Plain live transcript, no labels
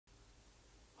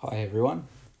Hi everyone.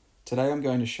 Today I'm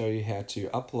going to show you how to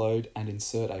upload and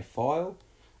insert a file,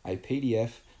 a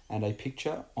PDF and a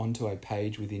picture onto a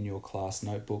page within your class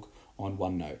notebook on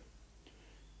OneNote.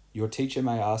 Your teacher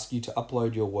may ask you to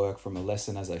upload your work from a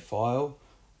lesson as a file,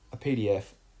 a PDF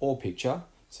or picture,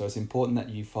 so it's important that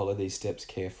you follow these steps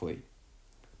carefully.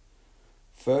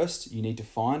 First, you need to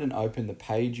find and open the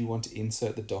page you want to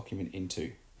insert the document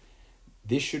into.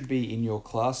 This should be in your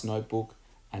class notebook,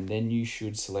 and then you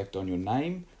should select on your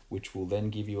name, which will then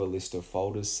give you a list of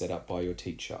folders set up by your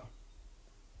teacher.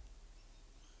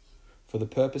 For the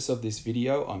purpose of this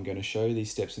video, I'm going to show you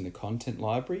these steps in the content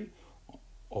library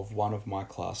of one of my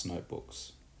class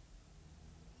notebooks.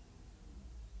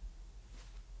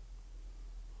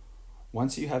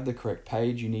 Once you have the correct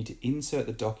page you need to insert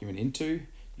the document into,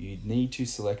 you need to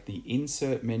select the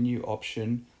Insert menu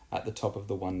option at the top of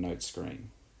the OneNote screen.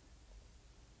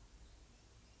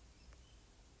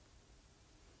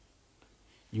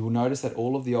 You will notice that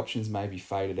all of the options may be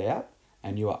faded out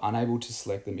and you are unable to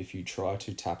select them if you try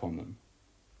to tap on them.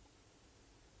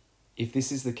 If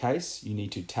this is the case, you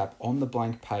need to tap on the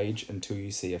blank page until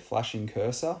you see a flashing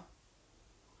cursor.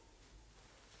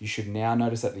 You should now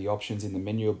notice that the options in the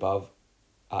menu above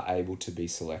are able to be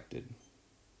selected.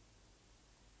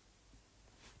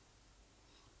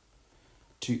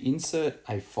 To insert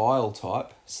a file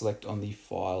type, select on the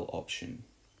File option.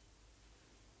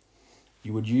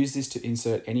 You would use this to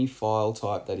insert any file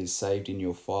type that is saved in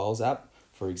your Files app,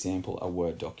 for example, a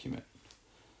Word document.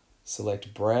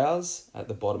 Select Browse at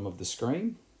the bottom of the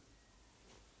screen,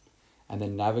 and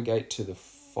then navigate to the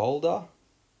folder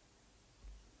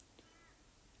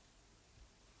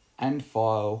and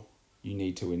file you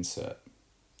need to insert.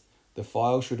 The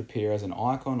file should appear as an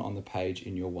icon on the page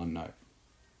in your OneNote.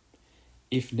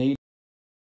 If needed,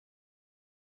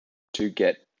 to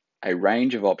get a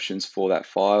range of options for that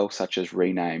file, such as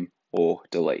rename or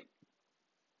delete.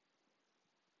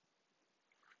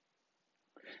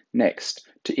 Next,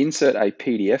 to insert a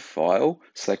PDF file,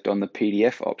 select on the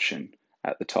PDF option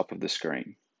at the top of the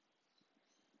screen.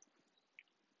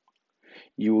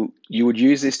 You would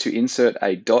use this to insert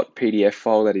a .pdf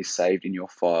file that is saved in your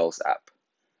Files app.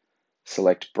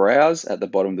 Select Browse at the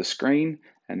bottom of the screen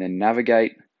and then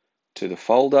navigate to the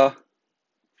folder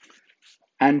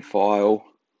and file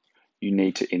you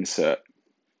need to insert.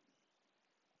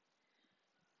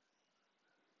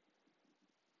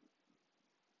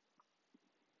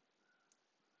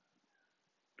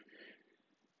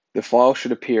 The file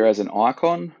should appear as an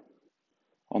icon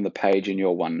on the page in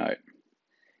your OneNote.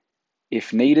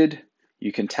 If needed,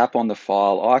 you can tap on the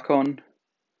file icon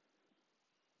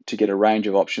to get a range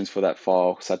of options for that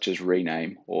file, such as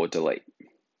rename or delete.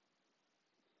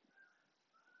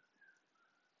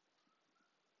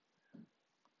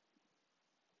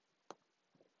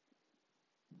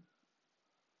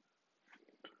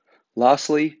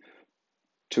 Lastly,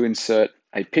 to insert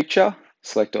a picture,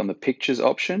 select on the Pictures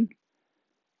option.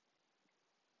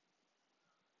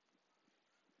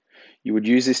 You would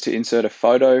use this to insert a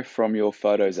photo from your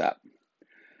Photos app.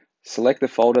 Select the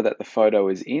folder that the photo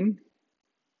is in,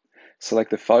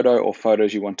 select the photo or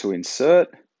photos you want to insert,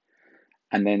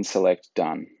 and then select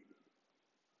Done.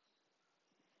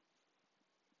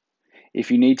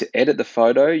 If you need to edit the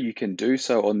photo, you can do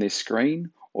so on this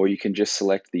screen, or you can just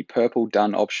select the purple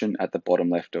Done option at the bottom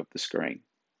left of the screen.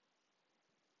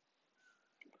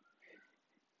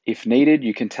 If needed,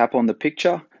 you can tap on the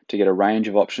picture to get a range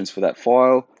of options for that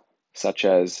file, such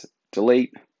as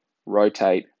delete,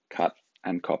 rotate, cut,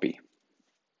 and copy.